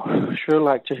time now. Sure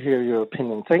like to hear your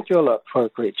opinion. Thank you a lot for a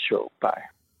great show. Bye.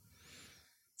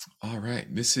 All right.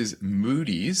 This is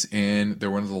Moody's, and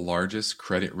they're one of the largest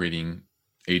credit rating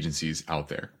agencies out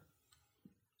there.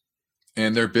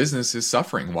 And their business is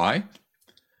suffering. Why?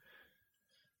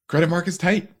 Credit market's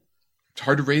tight. It's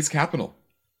hard to raise capital.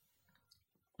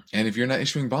 And if you're not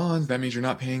issuing bonds, that means you're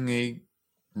not paying a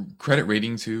credit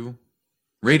rating to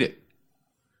rate it.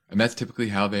 And that's typically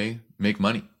how they make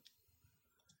money.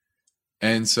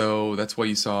 And so that's why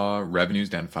you saw revenues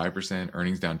down 5%,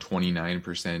 earnings down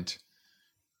 29%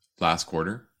 last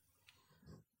quarter.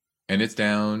 And it's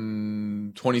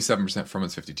down 27% from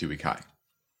its 52-week high.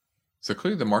 So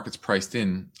clearly the market's priced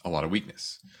in a lot of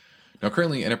weakness. Now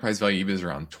currently enterprise value EBIT is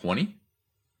around 20.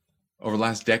 Over the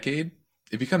last decade,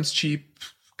 it becomes cheap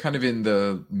kind of in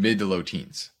the mid to low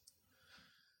teens.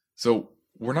 So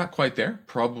we're not quite there,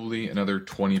 probably another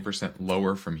 20%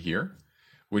 lower from here,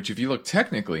 which if you look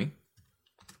technically,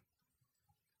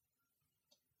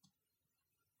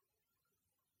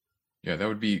 yeah, that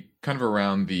would be kind of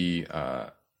around the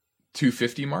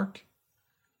 250 mark.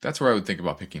 That's where I would think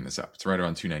about picking this up. It's right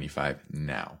around 295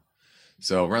 now.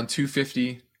 So around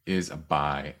 250 is a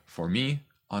buy for me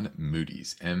on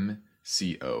Moody's.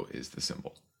 MCO is the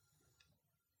symbol.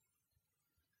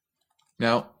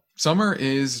 Now, summer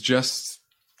is just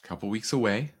a couple weeks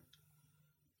away.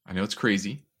 I know it's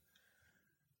crazy.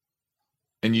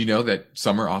 And you know that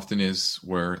summer often is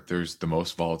where there's the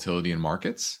most volatility in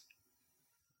markets.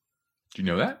 Do you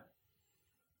know that?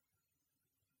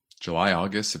 July,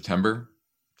 August, September,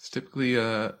 it's typically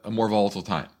a more volatile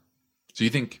time. So you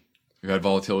think we've got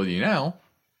volatility now,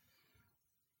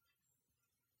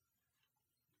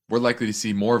 we're likely to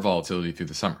see more volatility through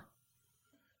the summer.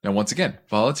 Now, once again,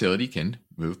 volatility can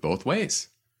move both ways.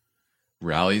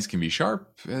 Rallies can be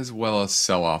sharp as well as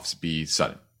sell-offs be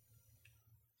sudden.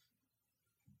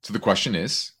 So the question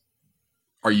is,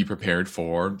 are you prepared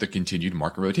for the continued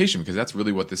market rotation? Because that's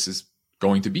really what this is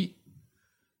going to be.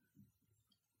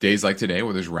 Days like today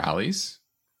where there's rallies,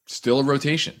 still a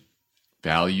rotation.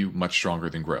 Value much stronger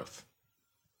than growth.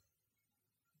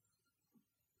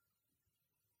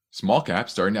 Small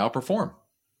caps starting to outperform.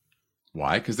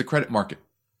 Why? Because the credit market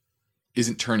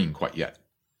isn't turning quite yet.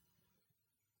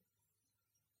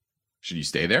 Should you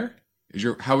stay there?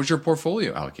 How is your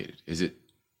portfolio allocated? Is it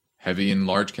heavy in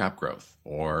large cap growth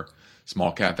or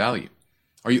small cap value?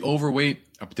 Are you overweight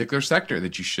a particular sector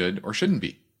that you should or shouldn't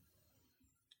be?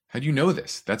 How do you know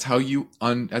this? That's how you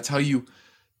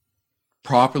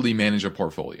properly manage a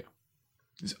portfolio.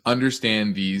 Is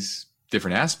understand these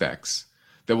different aspects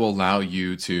that will allow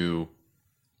you to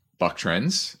buck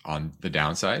trends on the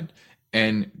downside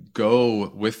and go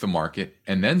with the market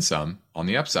and then some on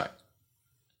the upside.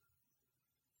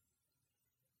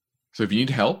 So if you need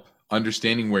help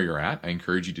understanding where you're at, I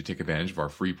encourage you to take advantage of our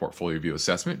free portfolio view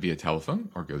assessment via telephone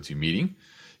or GoToMeeting.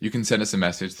 You can send us a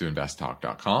message through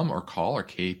investtalk.com or call our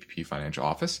KPP Financial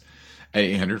Office at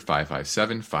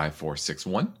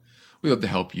 800-557-5461. We'd love to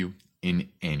help you in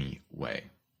any way.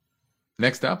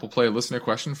 Next up, we'll play a listener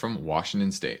question from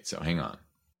Washington State, so hang on.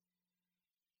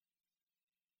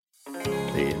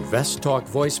 The InvestTalk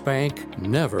Voice Bank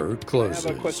never closes. I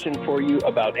have a question for you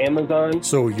about Amazon.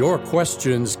 So your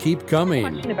questions keep coming.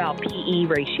 Question about PE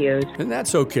ratios. And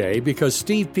that's okay, because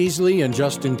Steve Peasley and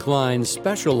Justin Klein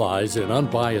specialize in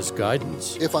unbiased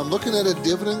guidance. If I'm looking at a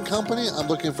dividend company, I'm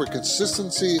looking for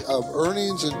consistency of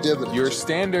earnings and dividends. Your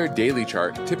standard daily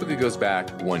chart typically goes back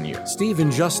 1 year. Steve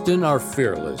and Justin are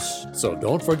fearless, so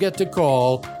don't forget to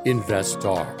call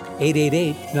InvestTalk.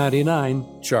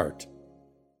 888-99-CHART.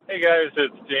 Hey guys,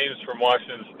 it's James from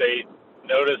Washington State.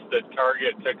 noticed that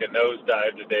Target took a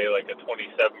nosedive today, like a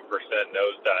 27%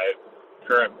 nosedive.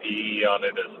 Current PE on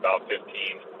it is about 15.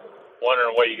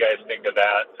 Wondering what you guys think of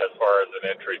that as far as an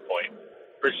entry point.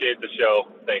 Appreciate the show.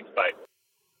 Thanks. Bye.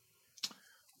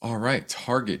 All right.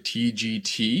 Target,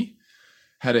 TGT,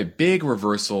 had a big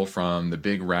reversal from the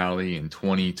big rally in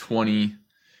 2020,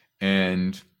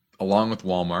 and along with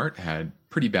Walmart, had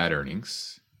pretty bad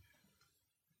earnings.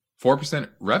 4%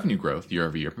 revenue growth year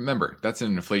over year. Remember, that's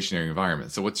in an inflationary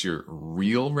environment. So what's your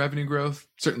real revenue growth?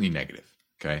 Certainly negative.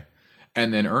 Okay.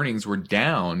 And then earnings were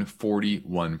down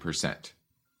 41%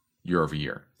 year over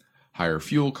year. Higher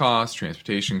fuel costs,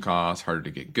 transportation costs, harder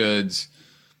to get goods,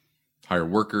 higher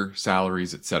worker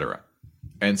salaries, etc.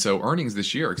 And so earnings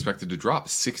this year are expected to drop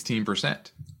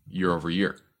 16% year over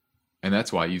year. And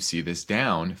that's why you see this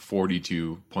down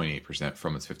 42.8%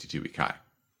 from its 52-week high.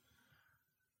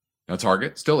 Now,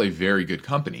 Target, still a very good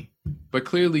company, but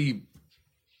clearly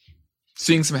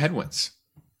seeing some headwinds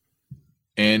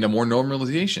and a more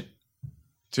normalization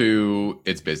to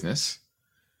its business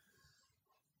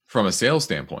from a sales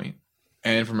standpoint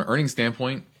and from an earnings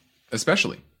standpoint,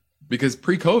 especially because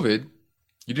pre-COVID,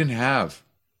 you didn't have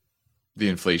the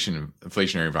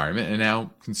inflationary environment, and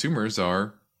now consumers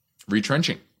are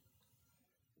retrenching.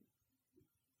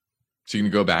 So you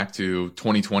can go back to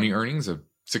 2020 earnings of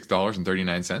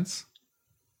 $6.39.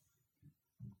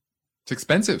 It's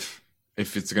expensive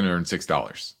if it's going to earn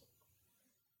 $6.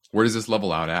 Where does this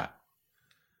level out at?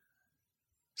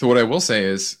 So what I will say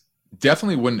is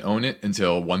definitely wouldn't own it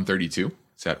until 132.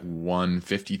 It's at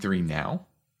 153 now.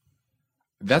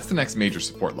 That's the next major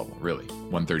support level, really.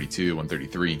 132,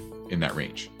 133, in that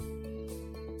range.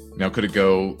 Now, could it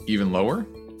go even lower?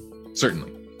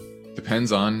 Certainly.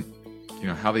 Depends on,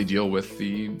 how they deal with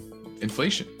the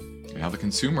inflation and how the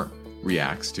consumer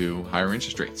reacts to higher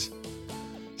interest rates.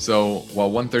 So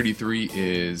while 133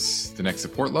 is the next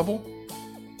support level,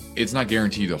 it's not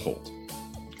guaranteed to hold.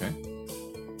 Okay?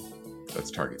 That's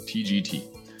Target, TGT.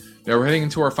 Now we're heading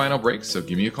into our final break, so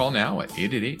give me a call now at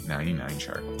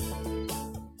 888-99-CHART.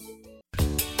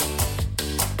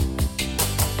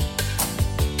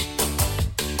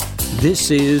 This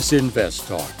is Invest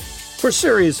Talk. For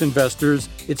serious investors,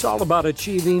 it's all about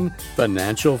achieving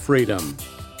financial freedom.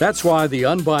 That's why the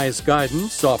unbiased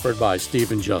guidance offered by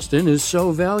Steve and Justin is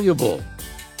so valuable.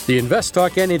 The Invest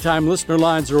Talk Anytime listener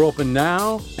lines are open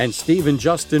now, and Steve and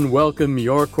Justin welcome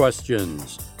your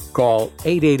questions. Call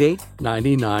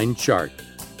 888-99-CHART.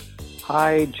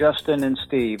 Hi, Justin and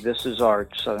Steve. This is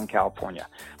Art, Southern California.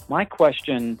 My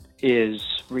question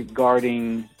is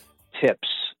regarding tips.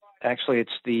 Actually,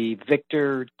 it's the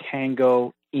Victor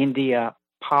Tango India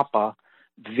Papa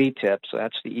VTIP, so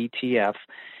that's the ETF.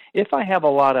 If I have a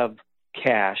lot of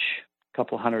cash, a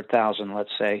couple $100,000,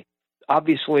 let's say,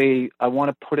 obviously I want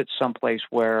to put it someplace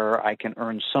where I can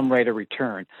earn some rate of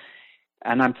return.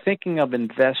 And I'm thinking of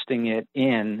investing it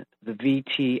in the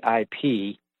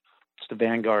VTIP, it's the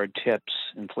Vanguard Tips,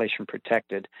 inflation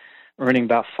protected, earning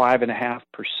about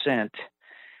 5.5%.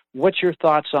 What's your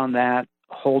thoughts on that,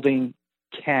 holding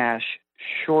cash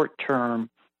short term?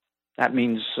 That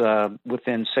means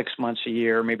within 6 months, a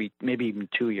year, maybe even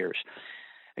 2 years.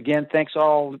 Again, thanks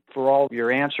all for all of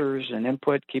your answers and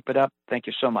input. Keep it up. Thank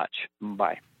you so much.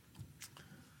 Bye.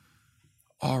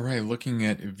 All right, looking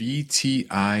at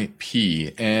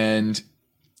VTIP. And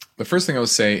the first thing I would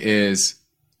say is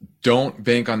don't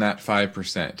bank on that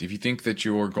 5%. If you think that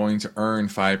you're going to earn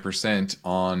 5%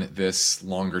 on this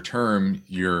longer term,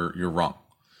 you're wrong.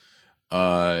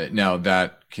 Now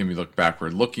that can be looked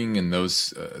backward looking, and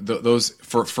those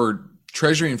for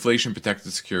Treasury inflation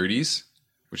protected securities,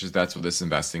 which is that's what this is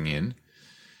investing in,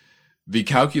 the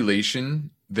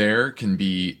calculation there can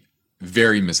be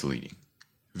very misleading,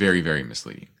 very, very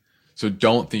misleading. So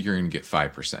don't think you're going to get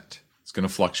 5%. It's going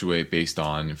to fluctuate based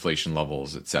on inflation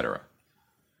levels, etc.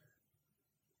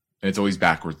 And it's always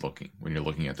backward looking when you're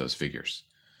looking at those figures.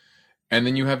 And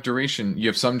then you have duration. You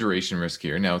have some duration risk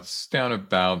here. Now it's down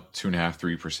about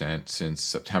 2.5-3% since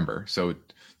September. So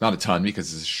not a ton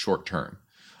because it's short term.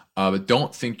 But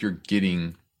don't think you're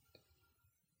getting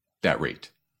that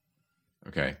rate.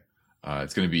 Okay.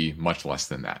 It's going to be much less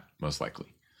than that, most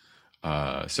likely.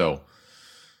 So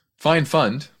fine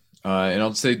fund. And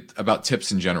I'll say about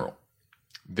tips in general.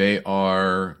 They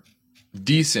are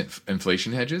decent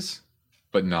inflation hedges,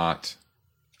 but not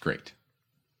great.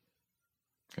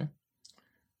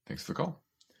 Thanks for the call.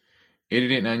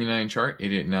 888-99-CHART,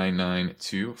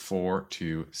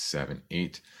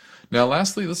 888-992-4278. Now,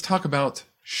 lastly, let's talk about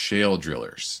shale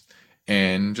drillers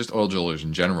and just oil drillers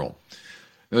in general.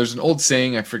 Now, there's an old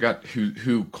saying, I forgot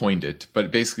who coined it, but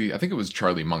basically, I think it was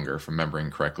Charlie Munger, if I'm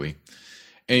remembering correctly.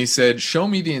 And he said, show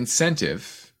me the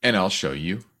incentive and I'll show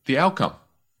you the outcome.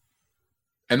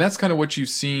 And that's kind of what you've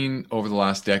seen over the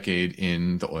last decade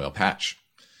in the oil patch.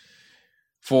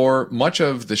 For much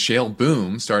of the shale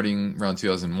boom, starting around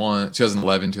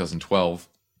 2011, 2012,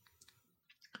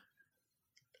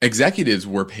 executives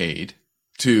were paid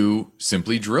to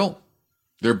simply drill.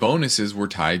 Their bonuses were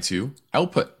tied to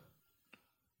output.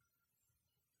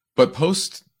 But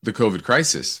post the COVID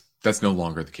crisis, that's no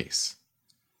longer the case.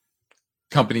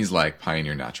 Companies like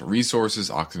Pioneer Natural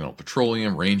Resources, Occidental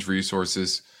Petroleum, Range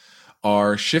Resources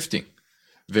are shifting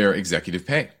their executive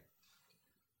pay.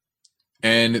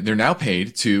 And they're now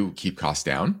paid to keep costs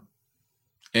down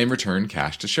and return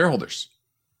cash to shareholders.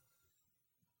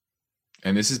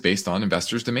 And this is based on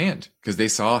investors' demand because they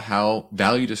saw how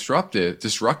value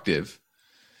destructive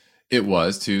it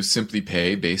was to simply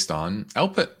pay based on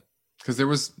output, because there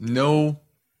was no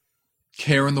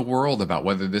care in the world about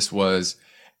whether this was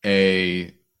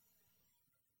a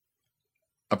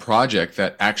project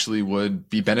that actually would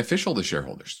be beneficial to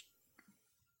shareholders.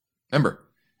 Remember,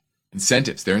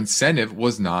 incentives. Their incentive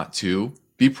was not to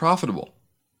be profitable.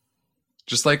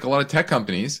 Just like a lot of tech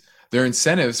companies, their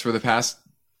incentives for the past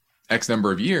X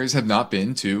number of years have not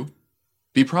been to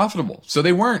be profitable. So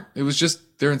they weren't. It was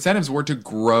just their incentives were to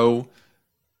grow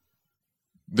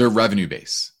their revenue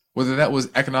base. Whether that was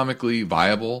economically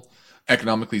viable,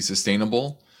 economically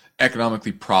sustainable,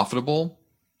 economically profitable,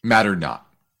 mattered not.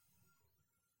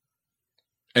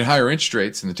 And higher interest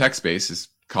rates in the tech space is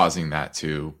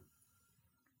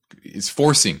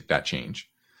forcing that change.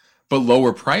 But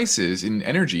lower prices in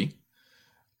energy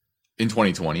in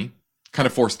 2020 kind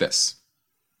of forced this.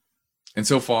 And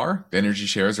so far, the energy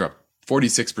shares are up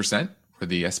 46%, where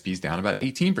the S&P is down about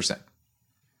 18%.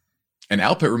 And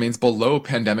output remains below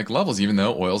pandemic levels, even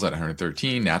though oil's at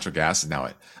 113, natural gas is now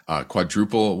at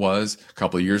quadruple it was a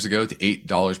couple of years ago to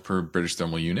 $8 per British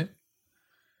thermal unit.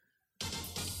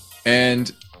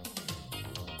 And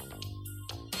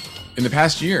in the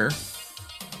past year,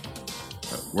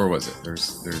 where was it?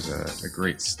 There's a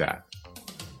great stat.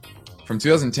 From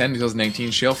 2010 to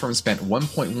 2019, shale firms spent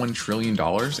 $1.1 trillion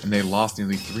and they lost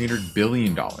nearly $300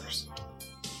 billion.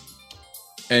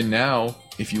 And now,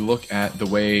 if you look at the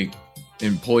way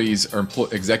employees or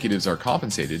executives are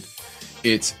compensated,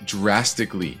 it's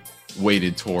drastically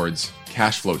weighted towards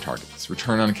cash flow targets,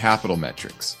 return on capital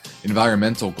metrics,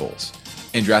 environmental goals,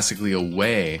 and drastically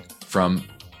away from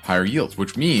higher yields,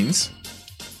 which means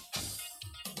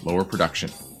lower production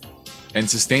and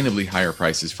sustainably higher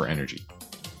prices for energy.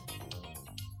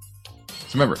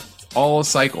 So remember, all a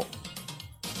cycle,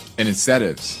 and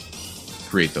incentives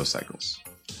create those cycles.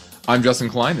 I'm Justin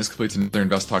Klein. This completes another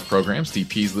Invest Talk program. Steve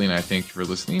Peasley and I thank you for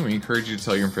listening. We encourage you to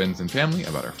tell your friends and family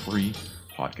about our free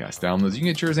podcast downloads. You can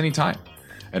get yours anytime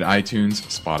at iTunes,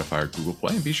 Spotify, or Google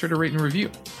Play. And be sure to rate and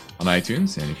review on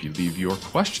iTunes. And if you leave your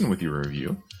question with your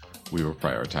review, we will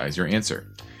prioritize your answer.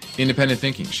 Independent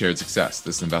thinking, shared success.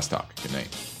 This is Invest Talk. Good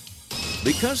night.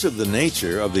 Because of the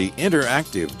nature of the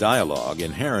interactive dialogue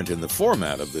inherent in the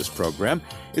format of this program,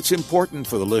 it's important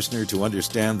for the listener to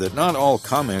understand that not all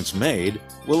comments made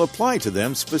will apply to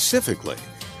them specifically.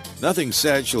 Nothing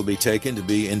said shall be taken to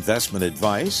be investment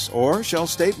advice, or shall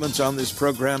statements on this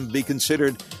program be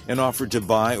considered an offer to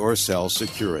buy or sell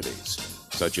securities.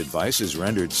 Such advice is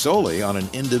rendered solely on an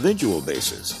individual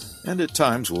basis, and at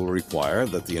times will require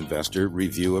that the investor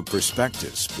review a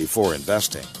prospectus before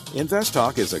investing. Invest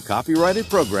Talk is a copyrighted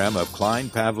program of Klein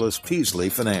Pavlis Peasley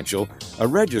Financial, a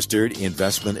registered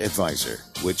investment advisor,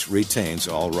 which retains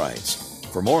all rights.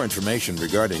 For more information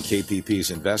regarding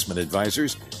KPP's investment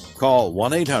advisors, call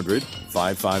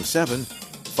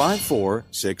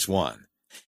 1-800-557-5461.